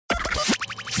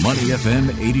Money FM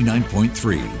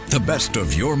 89.3, the best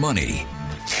of your money.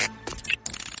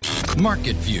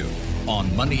 Market View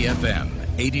on Money FM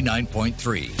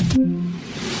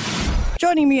 89.3.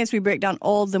 Joining me as we break down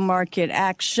all the market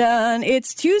action,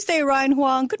 it's Tuesday, Ryan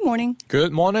Huang. Good morning.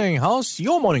 Good morning. How's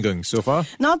your morning going so far?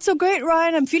 Not so great,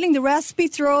 Ryan. I'm feeling the raspy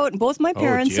throat. Both my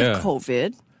parents have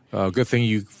COVID. Good thing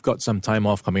you've got some time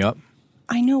off coming up.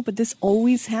 I know, but this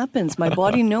always happens. My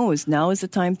body knows now is the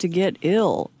time to get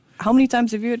ill. How many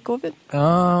times have you had COVID?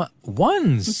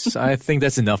 Once. I think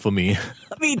that's enough for me.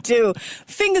 Me too.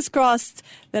 Fingers crossed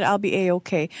that I'll be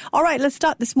A-okay. All right, let's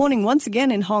start this morning once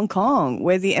again in Hong Kong,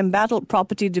 where the embattled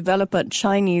property developer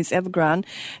Chinese Evergrande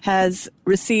has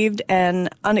received an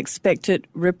unexpected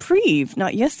reprieve. Now,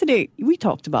 yesterday, we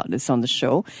talked about this on the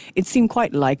show. It seemed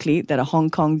quite likely that a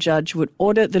Hong Kong judge would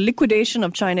order the liquidation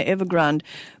of China Evergrande,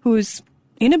 whose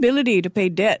inability to pay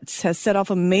debts has set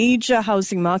off a major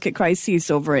housing market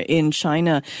crisis over in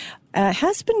China.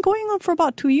 Has been going on for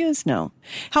about 2 years now.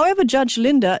 However, Judge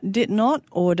Linda did not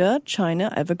order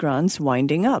China Evergrande's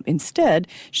winding up. Instead,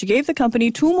 she gave the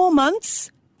company 2 more months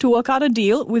to work out a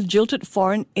deal with jilted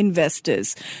foreign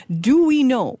investors. Do we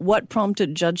know what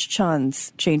prompted Judge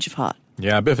Chan's change of heart?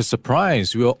 Yeah, a bit of a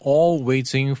surprise. We were all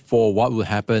waiting for what will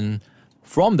happen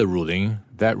from the ruling.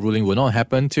 That ruling will not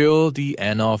happen till the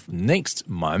end of next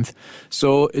month.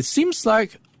 So it seems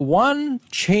like one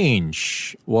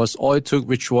change was all it took,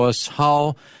 which was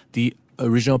how the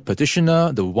original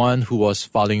petitioner, the one who was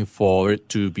filing for it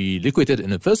to be liquidated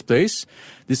in the first place,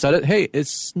 decided, hey,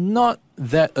 it's not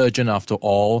that urgent after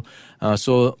all.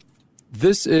 So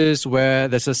this is where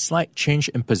there's a slight change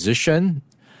in position.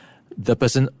 The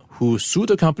person who sued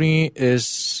the company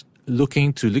is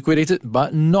looking to liquidate it,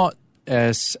 but not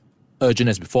as urgent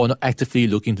as before, not actively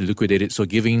looking to liquidate it, so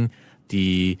giving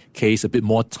the case a bit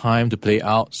more time to play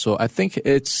out. So I think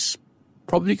it's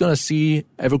probably going to see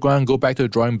Evergrande go back to the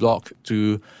drawing block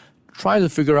to try to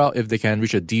figure out if they can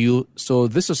reach a deal. So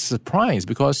this is a surprise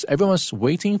because everyone was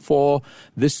waiting for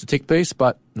this to take place,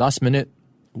 but last minute,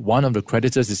 one of the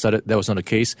creditors decided that was not the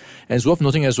case. And it's worth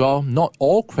noting as well, not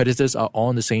all creditors are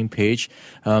on the same page.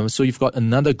 So you've got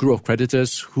another group of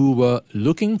creditors who were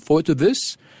looking forward to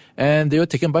this, and they were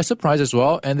taken by surprise as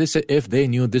well. And they said if they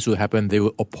knew this would happen, they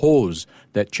would oppose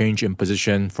that change in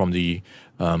position from the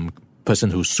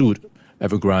person who sued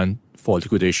Evergrande for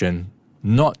liquidation,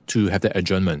 not to have that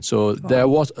adjournment. So there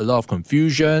was a lot of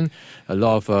confusion, a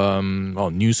lot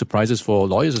of new surprises for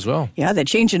lawyers as well. Yeah, the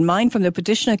change in mind from the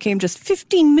petitioner came just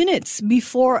 15 minutes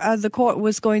before the court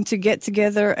was going to get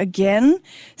together again.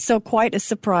 So quite a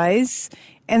surprise.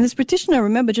 And this petitioner,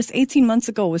 remember, just 18 months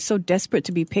ago was so desperate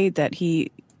to be paid that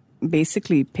he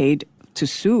basically paid to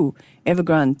sue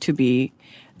Evergrande to be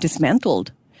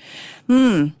dismantled.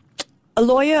 A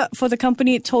lawyer for the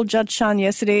company told Judge Chan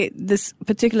yesterday this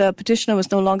particular petitioner was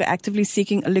no longer actively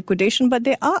seeking a liquidation, but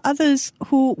there are others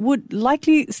who would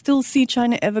likely still see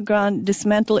China Evergrande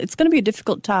dismantle. It's going to be a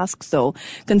difficult task, though,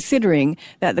 considering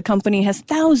that the company has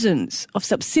thousands of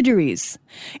subsidiaries.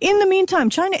 In the meantime,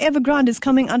 China Evergrande is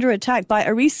coming under attack by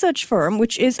a research firm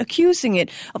which is accusing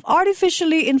it of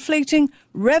artificially inflating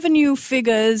revenue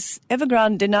figures.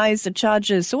 Evergrande denies the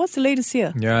charges. So what's the latest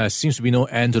here? Yeah, there seems to be no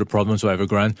end to the problems for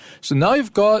Evergrande. So now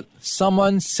you've got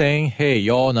someone saying, hey,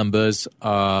 your numbers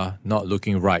are not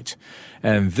looking right.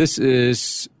 And this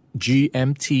is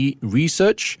GMT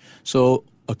Research. So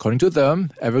according to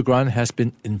them, Evergrande has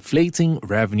been inflating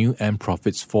revenue and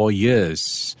profits for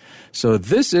years. So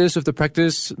this is with the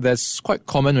practice that's quite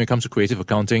common when it comes to creative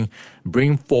accounting,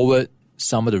 bring forward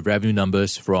some of the revenue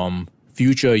numbers from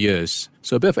future years.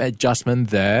 So a bit of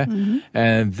adjustment there.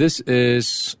 And this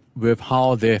is with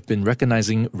how they've been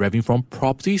recognizing revenue from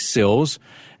property sales.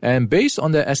 And based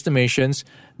on their estimations,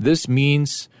 this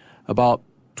means about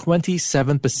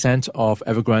 27% of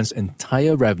Evergrande's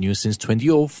entire revenue since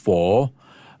 2004.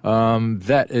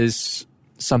 That is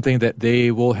something that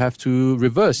they will have to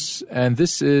reverse. And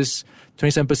this is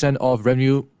 27% of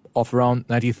revenue of around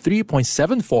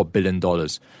 $93.74 billion.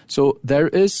 So there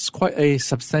is quite a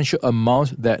substantial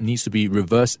amount that needs to be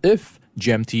reversed if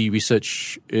GMT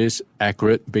research is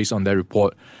accurate based on their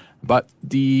report. But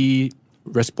the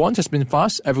response has been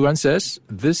fast. Everyone says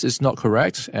this is not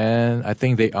correct, and I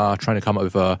think they are trying to come up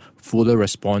with a fuller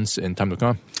response in time to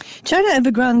come. China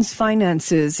Evergrande's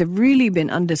finances have really been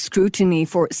under scrutiny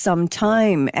for some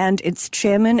time, and its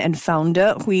chairman and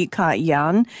founder, Hui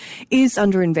Ka-yan, is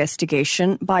under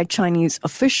investigation by Chinese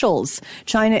officials.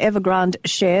 China Evergrande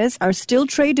shares are still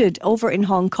traded over in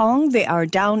Hong Kong. They are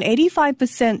down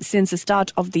 85% since the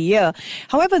start of the year.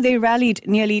 However, they rallied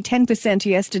nearly 10%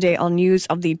 yesterday on news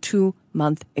of the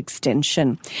two-month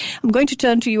extension. I'm going to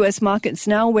turn to U.S. markets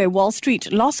now, where Wall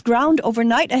Street lost ground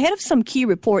overnight ahead of some key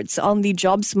reports on the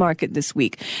jobs market this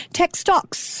week. Tech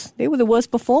stocks, they were the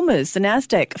worst performers. The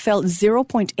Nasdaq fell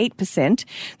 0.8%.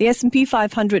 The S&P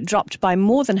 500 dropped by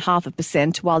more than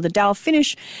 0.5%, while the Dow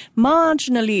finished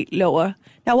marginally lower.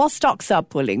 Now, while stocks are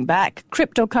pulling back,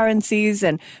 cryptocurrencies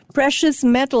and precious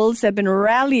metals have been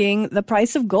rallying. The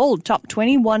price of gold topped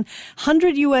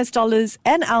 $2,100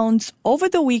 an ounce over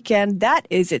the weekend. That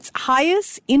is its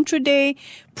highest intraday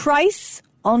price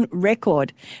on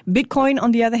record. Bitcoin,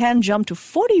 on the other hand, jumped to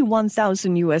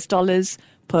 $41,000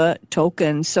 per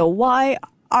token. So why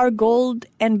are gold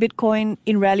and Bitcoin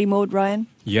in rally mode, Ryan?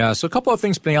 Yeah, so a couple of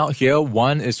things playing out here.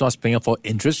 One is what's playing out for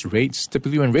interest rates.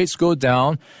 Typically, when rates go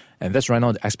down, and that's right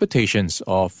now the expectations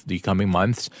of the coming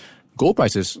months, gold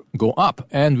prices go up.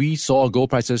 And we saw gold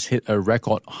prices hit a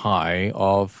record high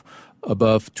of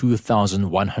above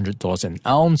 $2,100 an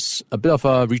ounce. A bit of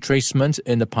a retracement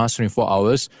in the past 24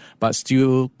 hours, but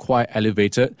still quite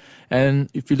elevated. And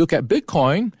if you look at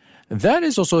Bitcoin, that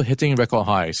is also hitting record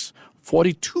highs.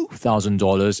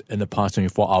 $42,000 in the past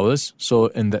 24 hours. So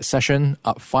in that session,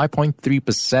 up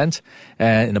 5.3%.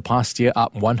 And in the past year,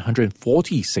 up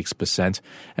 146%.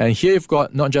 And here you've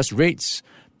got not just rates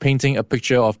painting a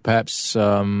picture of perhaps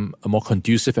a more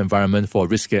conducive environment for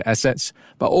riskier assets,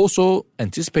 but also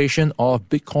anticipation of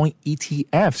Bitcoin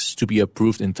ETFs to be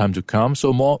approved in time to come.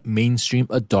 So more mainstream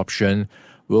adoption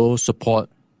will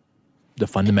support the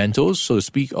fundamentals, so to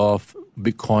speak, of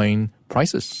Bitcoin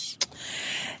prices.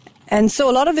 And so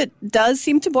a lot of it does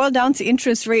seem to boil down to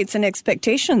interest rates and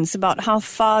expectations about how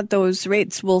far those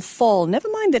rates will fall. Never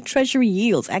mind that Treasury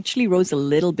yields actually rose a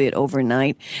little bit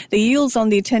overnight. The yields on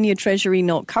the 10-year Treasury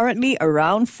note currently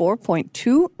around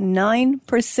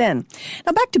 4.29%.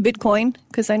 Now back to Bitcoin,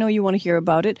 because I know you want to hear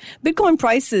about it. Bitcoin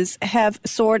prices have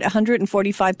soared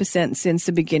 145% since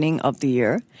the beginning of the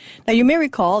year. Now you may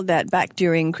recall that back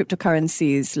during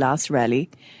cryptocurrency's last rally,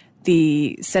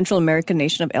 the Central American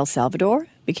nation of El Salvador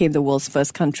became the world's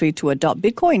first country to adopt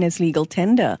Bitcoin as legal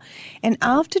tender. And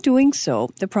after doing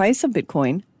so, the price of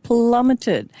Bitcoin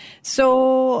plummeted.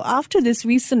 So after this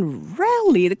recent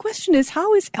rally, the question is,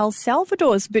 how is El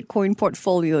Salvador's Bitcoin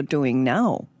portfolio doing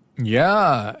now?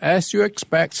 Yeah, as you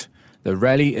expect, the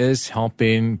rally is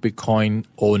helping Bitcoin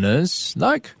owners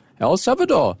like El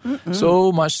Salvador.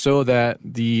 So much so that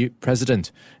the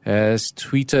president has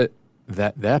tweeted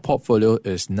that their portfolio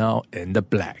is now in the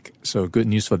black. So good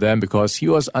news for them, because he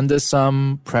was under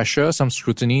some pressure, some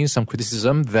scrutiny, some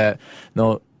criticism that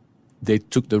they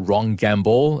took the wrong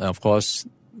gamble. And of course,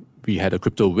 we had a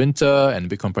crypto winter and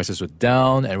Bitcoin prices were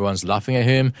down. Everyone's laughing at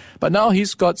him. But now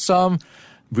he's got some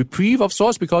reprieve of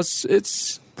sorts because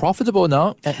it's profitable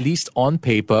now, at least on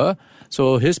paper.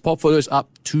 So his portfolio is up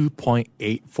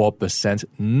 2.84%.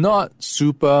 Not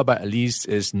super, but at least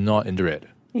it's not in the red.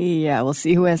 Yeah, we'll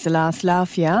see who has the last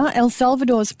laugh, yeah? El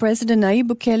Salvador's President Nayib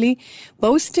Bukele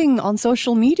boasting on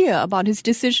social media about his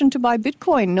decision to buy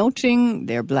Bitcoin, noting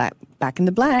they're back in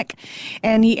the black.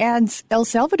 And he adds, El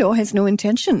Salvador has no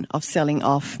intention of selling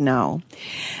off now.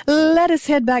 Let us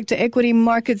head back to equity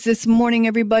markets this morning,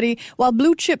 everybody. While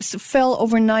blue chips fell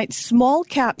overnight, small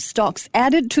cap stocks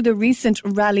added to the recent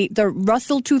rally. The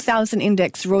Russell 2000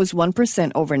 index rose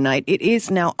 1% overnight. It is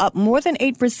now up more than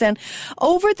 8%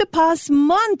 over the past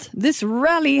month. This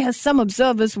rally has some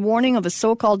observers warning of a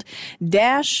so-called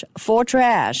dash for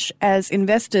trash as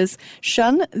investors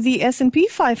shun the S&P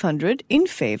 500 in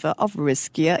favor of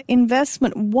riskier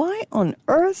investment. Why on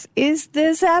earth is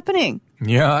this happening?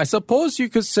 Yeah, I suppose you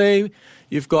could say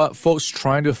you've got folks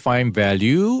trying to find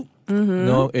value,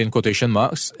 in quotation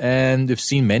marks, and we've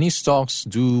seen many stocks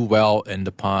do well in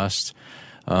the past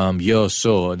year or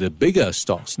so, the bigger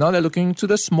stocks. Now they're looking to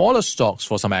the smaller stocks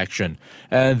for some action.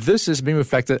 And this is being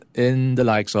reflected in the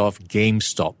likes of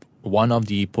GameStop, one of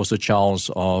the poster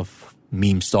childs of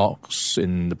meme stocks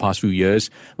in the past few years.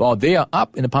 Well, they are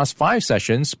up in the past 5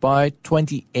 sessions by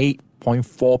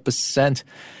 28.4%.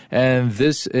 And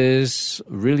this is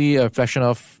really a reflection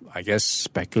of, I guess,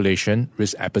 speculation,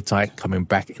 risk appetite coming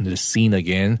back into the scene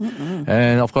again.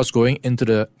 And of course, going into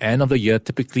the end of the year,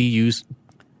 typically you've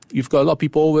got a lot of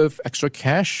people with extra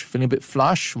cash, feeling a bit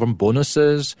flush from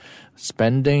bonuses,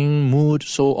 spending mood,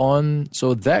 so on.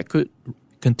 So that could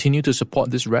continue to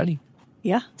support this rally.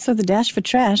 Yeah, so the dash for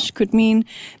trash could mean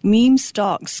meme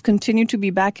stocks continue to be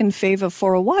back in favor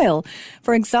for a while.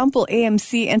 For example,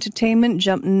 AMC Entertainment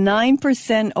jumped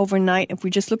 9% overnight. If we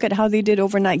just look at how they did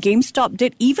overnight, GameStop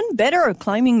did even better,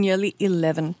 climbing nearly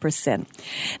 11%.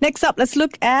 Next up, let's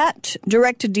look at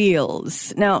director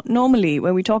deals. Now, normally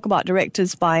when we talk about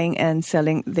directors buying and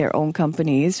selling their own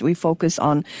companies, we focus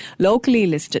on locally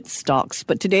listed stocks.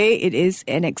 But today it is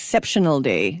an exceptional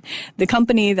day. The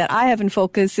company that I have in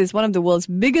focus is one of the world's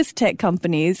biggest tech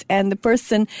companies, and the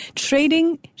person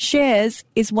trading shares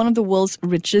is one of the world's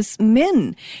richest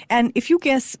men. And if you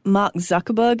guess Mark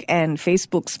Zuckerberg and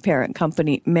Facebook's parent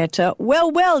company, Meta,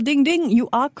 well, ding, ding, you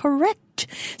are correct.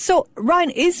 So,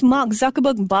 Ryan, is Mark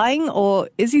Zuckerberg buying or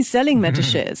is he selling Meta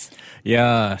shares?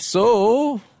 Yeah,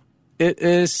 so it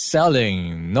is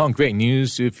selling. Not great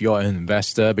news if you're an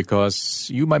investor,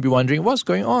 because you might be wondering what's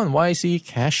going on. Why is he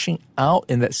cashing out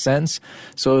in that sense?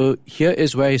 So here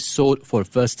is where he sold for the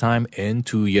first time in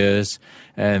 2 years.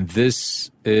 And this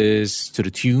is to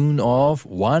the tune of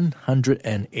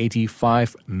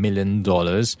 $185 million.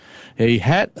 He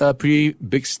had a pretty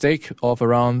big stake of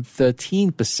around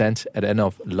 13% at the end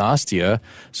of last year.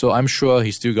 So I'm sure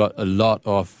he's still got a lot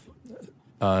of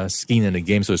skin in the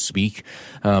game, so to speak.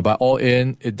 But all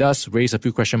in, it does raise a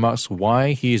few question marks.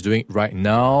 Why he is doing it right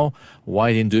now?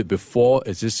 Why he didn't do it before?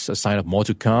 Is this a sign of more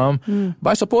to come?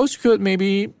 But I suppose you could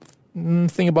maybe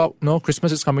think about,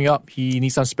 Christmas is coming up. He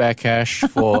needs some spare cash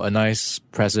for a nice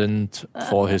present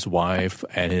for his wife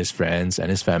and his friends and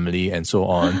his family and so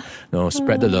on.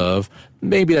 Spread the love.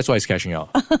 Maybe that's why he's cashing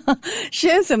out.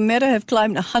 Shares of Meta have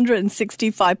climbed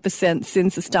 165%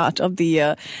 since the start of the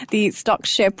year. The stock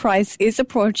share price is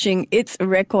approaching its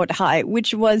record high,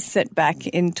 which was set back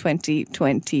in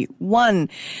 2021.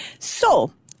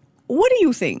 So, what do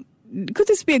you think? Could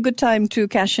this be a good time to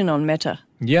cash in on Meta?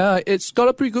 Yeah, it's got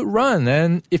a pretty good run.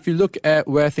 And if you look at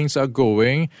where things are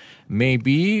going,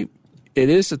 maybe it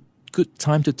is a good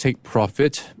time to take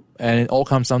profit. And it all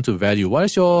comes down to value. What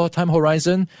is your time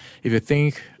horizon? If you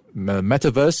think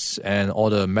metaverse and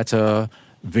all the meta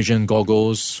vision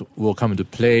goggles will come into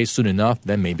play soon enough,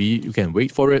 then maybe you can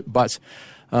wait for it. But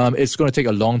it's going to take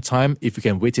a long time if you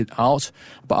can wait it out.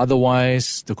 But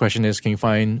otherwise, the question is, can you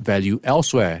find value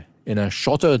elsewhere in a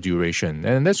shorter duration?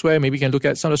 And that's where maybe you can look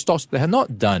at some of the stocks that have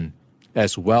not done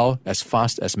as well, as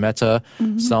fast as Meta.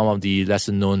 Some of the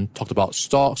lesser known talked about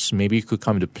stocks maybe could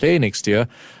come into play next year.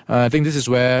 I think this is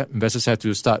where investors have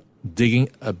to start digging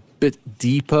a bit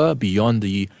deeper beyond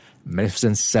the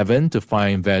Magnificent Seven to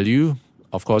find value.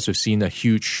 Of course, we've seen a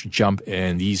huge jump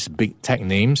in these big tech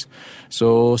names.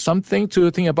 So something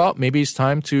to think about. Maybe it's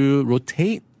time to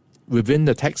rotate within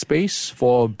the tech space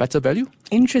for better value.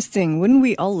 Interesting. Wouldn't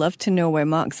we all love to know where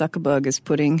Mark Zuckerberg is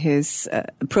putting his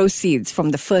proceeds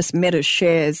from the first Meta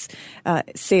shares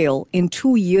sale in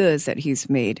 2 years that he's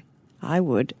made? I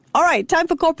would. All right, time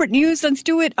for corporate news. Let's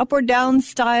do it up or down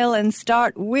style and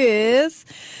start with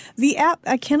the app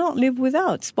I cannot live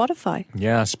without, Spotify.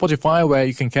 Yeah, Spotify, where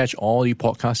you can catch all the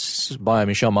podcasts by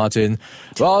Michelle Martin.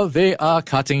 Well, they are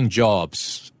cutting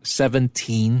jobs.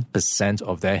 17%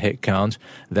 of their headcount.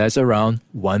 That's around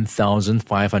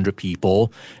 1,500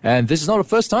 people. And this is not the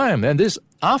first time. And this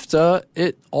after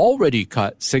it already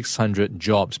cut 600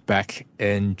 jobs back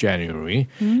in January.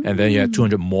 And then you had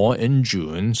 200 more in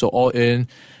June. So all in,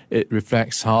 it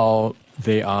reflects how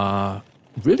they are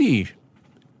really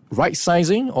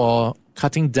right-sizing or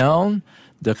cutting down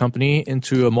the company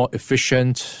into a more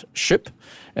efficient ship.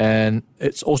 And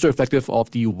it's also reflective of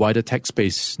the wider tech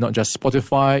space, not just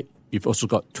Spotify. You've also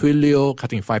got Twilio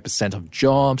cutting 5% of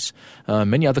jobs.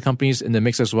 Many other companies in the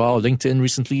mix as well. LinkedIn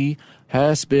recently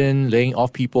has been laying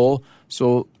off people.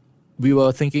 So we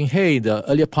were thinking, hey, the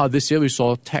earlier part of this year, we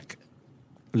saw tech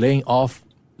laying off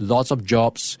lots of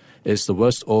jobs. Is the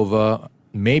worst over?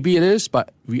 Maybe it is,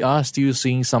 but we are still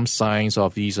seeing some signs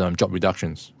of these job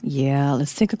reductions. Yeah,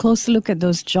 let's take a closer look at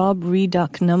those job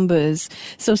reduc numbers.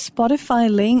 So Spotify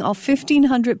laying off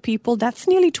 1,500 people, that's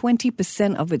nearly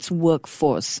 20% of its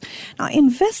workforce. Now,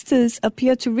 investors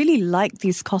appear to really like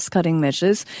these cost-cutting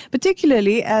measures,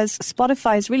 particularly as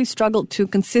Spotify has really struggled to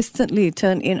consistently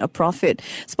turn in a profit.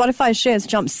 Spotify shares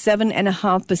jumped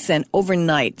 7.5%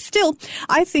 overnight. Still,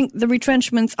 I think the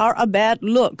retrenchments are a bad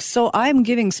look, so I'm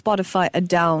giving Spotify a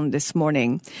down this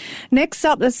morning. Next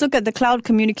up, let's look at the cloud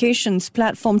communications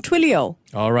platform Twilio.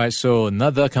 All right, so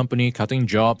another company cutting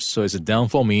jobs. So it's a down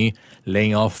for me,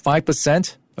 laying off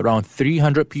 5%, around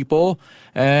 300 people.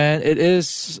 And it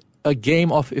is a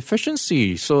game of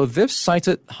efficiency. So they've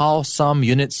cited how some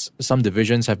units, some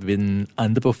divisions have been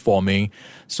underperforming.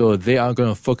 So they are going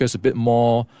to focus a bit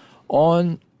more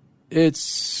on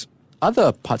its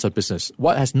other parts of business.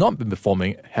 What has not been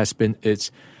performing has been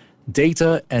its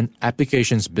data and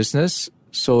applications business.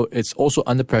 So it's also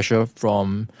under pressure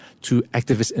from two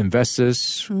activist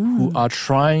investors who are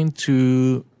trying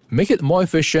to make it more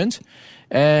efficient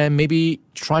and maybe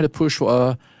try to push for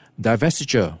a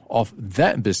divestiture of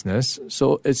that business.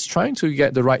 So it's trying to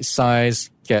get the right size,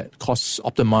 get costs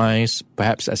optimized,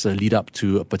 perhaps as a lead up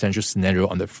to a potential scenario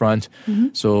on the front.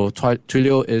 So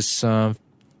Twilio is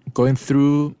going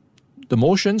through the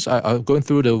motions, going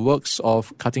through the works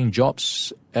of cutting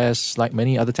jobs as like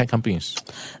many other tech companies.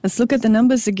 Let's look at the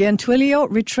numbers again. Twilio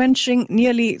retrenching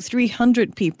nearly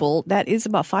 300 people. That is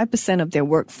about 5% of their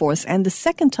workforce. And the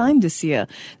second time this year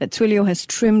that Twilio has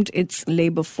trimmed its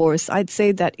labor force. I'd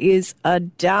say that is a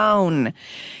down.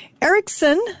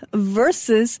 Ericsson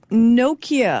versus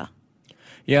Nokia.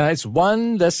 Yeah, it's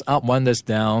one that's up, one that's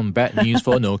down. Bad news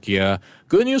for Nokia.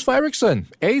 Good news for Ericsson.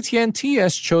 AT&T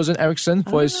has chosen Ericsson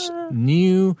for its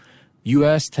new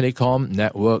US telecom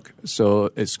network.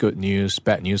 So it's good news,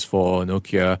 bad news for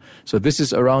Nokia. So this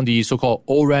is around the so-called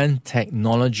O-RAN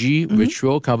technology, which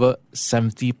will cover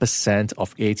 70%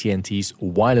 of AT&T's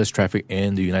wireless traffic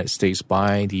in the United States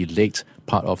by the late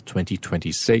part of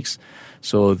 2026.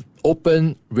 So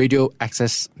Open Radio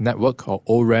Access Network, or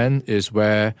O-RAN, is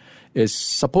where it's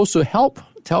supposed to help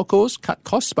telcos cut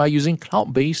costs by using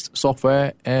cloud-based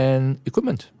software and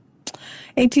equipment.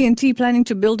 AT&T planning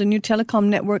to build a new telecom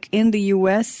network in the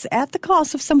U.S. at the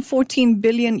cost of some $14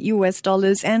 billion.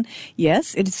 And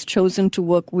yes, it is chosen to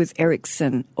work with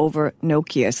Ericsson over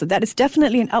Nokia. So that is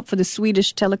definitely an up for the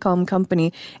Swedish telecom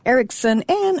company Ericsson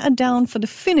and a down for the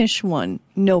Finnish one,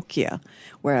 Nokia,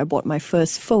 where I bought my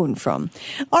first phone from.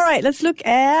 All right, let's look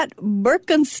at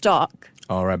Birkenstock.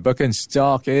 All right,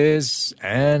 Birkenstock is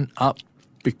an up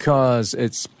because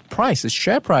its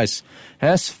share price,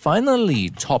 has finally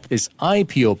topped its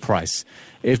IPO price.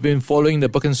 If you've been following the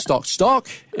Birkenstock stock,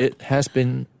 it has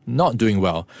been not doing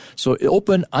well. So it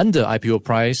opened under IPO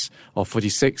price of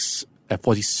 46 at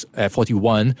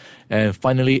 41, and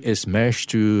finally it's managed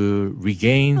to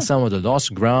regain some of the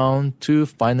lost ground to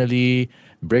finally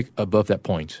break above that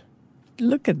point.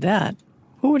 Look at that.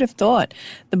 Who would have thought?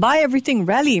 The buy everything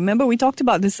rally, remember we talked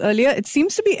about this earlier, it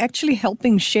seems to be actually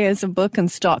helping shares of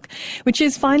Birkenstock, which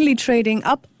is finally trading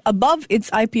up above its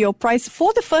IPO price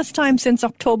for the first time since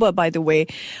October, by the way.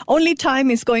 Only time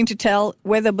is going to tell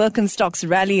whether Birkenstock's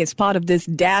rally is part of this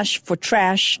dash for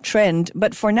trash trend.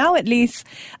 But for now, at least,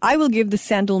 I will give the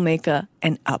sandal maker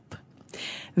an up.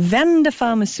 Vanda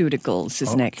Pharmaceuticals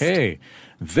is next. Okay.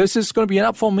 This is going to be an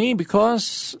up for me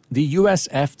because the US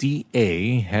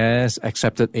FDA has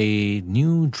accepted a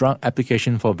new drug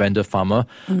application for Vanda Pharma.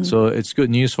 So it's good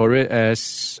news for it,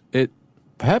 as it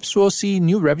perhaps will see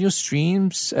new revenue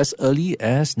streams as early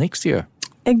as next year.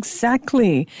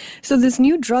 Exactly. So this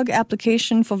new drug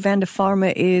application for Vanda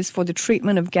Pharma is for the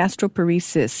treatment of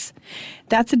gastroparesis.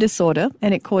 That's a disorder,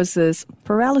 and it causes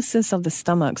paralysis of the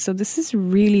stomach. So this is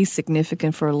really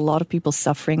significant for a lot of people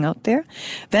suffering out there.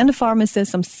 Vanda Pharma says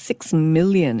some 6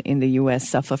 million in the U.S.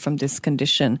 suffer from this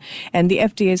condition. And the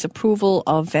FDA's approval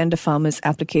of Vanda Pharma's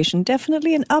application,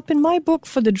 definitely an up in my book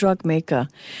for the drug maker.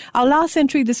 Our last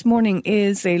entry this morning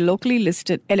is a locally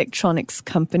listed electronics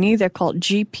company. They're called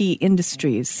GP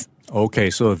Industries. Okay,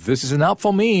 so this is an up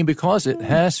for me because it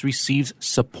has received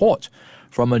support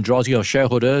from a majority of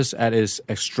shareholders at its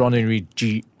extraordinary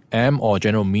GM or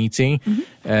general meeting.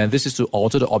 And this is to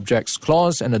alter the objects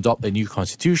clause and adopt a new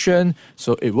constitution.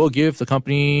 So it will give the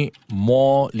company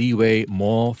more leeway,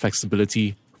 more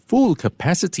flexibility, full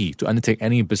capacity to undertake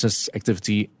any business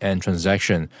activity and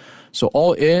transaction. So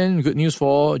all in, good news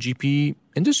for GP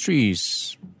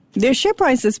Industries. Their share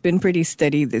price has been pretty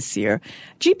steady this year.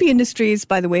 GP Industries,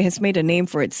 by the way, has made a name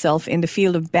for itself in the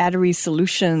field of battery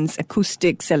solutions,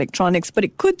 acoustics, electronics, but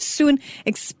it could soon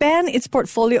expand its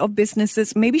portfolio of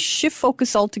businesses, maybe shift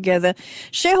focus altogether.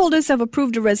 Shareholders have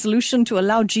approved a resolution to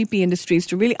allow GP Industries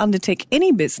to really undertake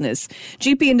any business.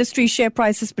 GP Industries share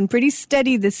price has been pretty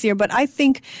steady this year, but I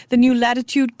think the new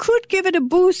latitude could give it a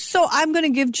boost, so I'm going to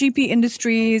give GP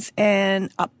Industries an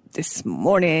up this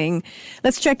morning.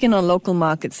 Let's check in on local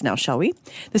markets now, shall we?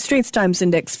 The Straits Times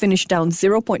Index finished down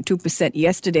 0.2%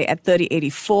 yesterday at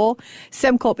 3084.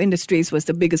 Sembcorp Industries was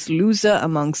the biggest loser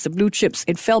amongst the blue chips.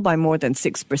 It fell by more than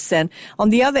 6%. On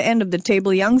the other end of the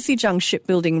table, Yangzijiang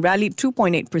Shipbuilding rallied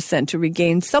 2.8% to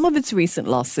regain some of its recent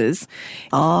losses.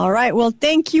 All right. Well,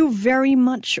 thank you very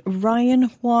much, Ryan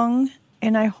Huang.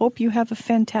 And I hope you have a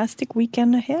fantastic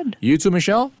weekend ahead. You too,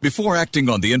 Michelle. Before acting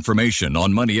on the information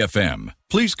on Money FM,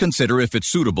 please consider if it's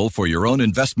suitable for your own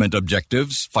investment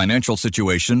objectives, financial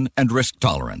situation, and risk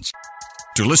tolerance.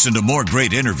 To listen to more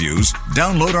great interviews,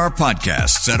 download our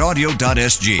podcasts at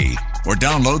audio.sg or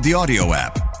download the audio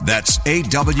app. That's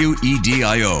AWEDIO,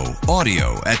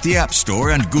 audio at the App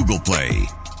Store and Google Play.